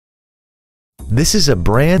This is a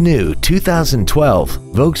brand new 2012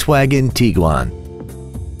 Volkswagen Tiguan.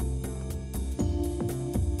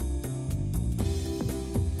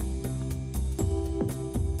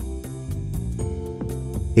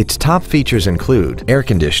 Its top features include air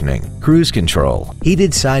conditioning, cruise control,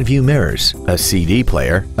 heated side view mirrors, a CD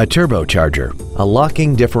player, a turbocharger, a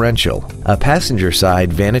locking differential, a passenger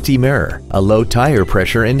side vanity mirror, a low tire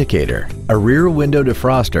pressure indicator, a rear window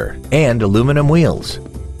defroster, and aluminum wheels.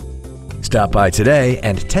 Stop by today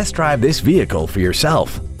and test drive this vehicle for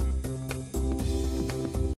yourself.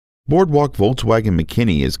 Boardwalk Volkswagen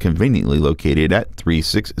McKinney is conveniently located at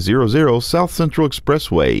 3600 South Central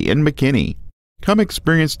Expressway in McKinney. Come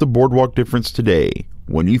experience the Boardwalk difference today.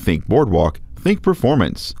 When you think Boardwalk, think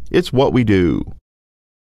performance. It's what we do.